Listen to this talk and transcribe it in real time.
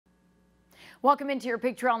Welcome into your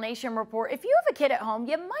Pig Trail Nation report. If you have a kid at home,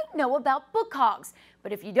 you might know about Book Hogs.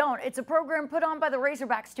 But if you don't, it's a program put on by the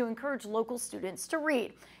Razorbacks to encourage local students to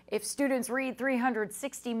read. If students read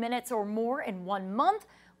 360 minutes or more in 1 month,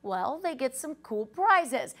 well, they get some cool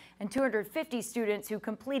prizes. And 250 students who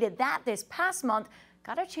completed that this past month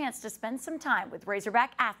got a chance to spend some time with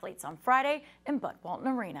Razorback athletes on Friday in Walton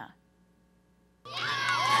Arena.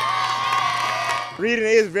 Reading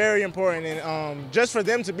is very important, and just for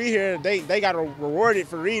them to be here, they got rewarded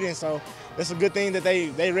for reading, so it's a good thing that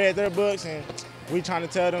they read their books, and we trying to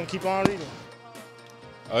tell them keep on reading.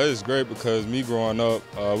 It's great because me growing up,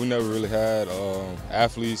 we never really had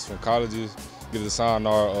athletes from colleges get to sign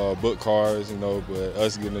our book cards, but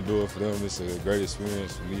us getting to do it for them, it's a great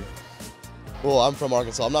experience for me. Well, I'm from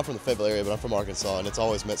Arkansas. I'm not from the Fayetteville area, but I'm from Arkansas, and it's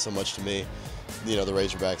always meant so much to me, the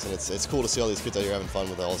Razorbacks, and it's cool to see all these kids out here having fun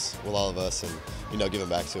with all of us, and giving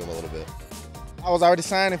back to them a little bit. I was already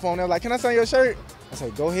signing for them. They were like, "Can I sign your shirt?" I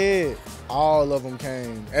said, "Go ahead." All of them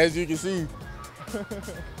came, as you can see.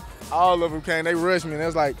 All of them came. They rushed me, and they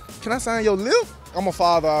was like, "Can I sign your lip?" I'm a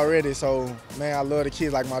father already, so man, I love the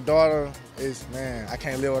kids. Like my daughter I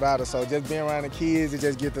can't live without her. So just being around the kids,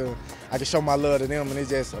 I can show my love to them, and it's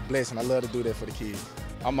just a blessing. I love to do that for the kids.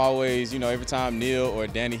 I'm always, every time Neil or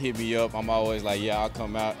Danny hit me up, I'm always like, yeah, I'll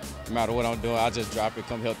come out. No matter what I'm doing, I'll just drop it,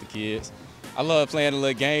 come help the kids. I love playing the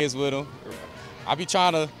little games with them. I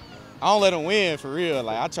don't let them win for real.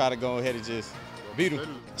 Like, I try to go ahead and just beat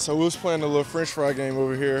them. So we was playing a little French fry game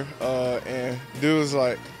over here, and dude was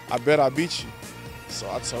like, "I bet I beat you." So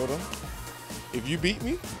I told him, "If you beat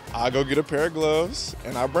me, I'll go get a pair of gloves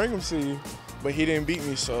and I'll bring them to you." But he didn't beat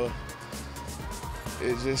me, so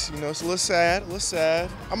it's just, it's a little sad,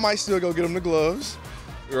 I might still go get him the gloves.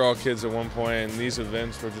 We were all kids at one point, and these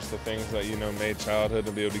events were just the things that, made childhood.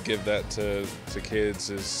 To be able to give that to kids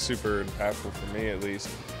is super impactful for me, at least.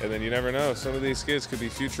 And then you never know, some of these kids could be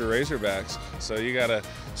future Razorbacks. So you gotta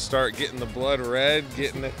start getting the blood red,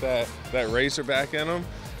 getting that Razorback in them.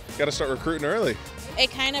 You gotta start recruiting early. It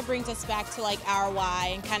kind of brings us back to our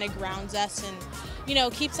why and kind of grounds us and,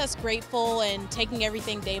 keeps us grateful and taking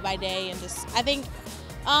everything day by day. And I think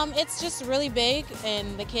it's just really big,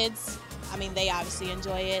 and the kids, they obviously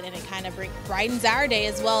enjoy it, and it kind of brightens our day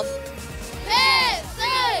as well.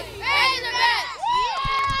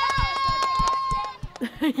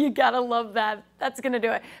 You gotta love that. That's gonna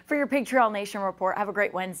do it for your Pig Trail Nation report. Have a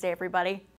great Wednesday, everybody.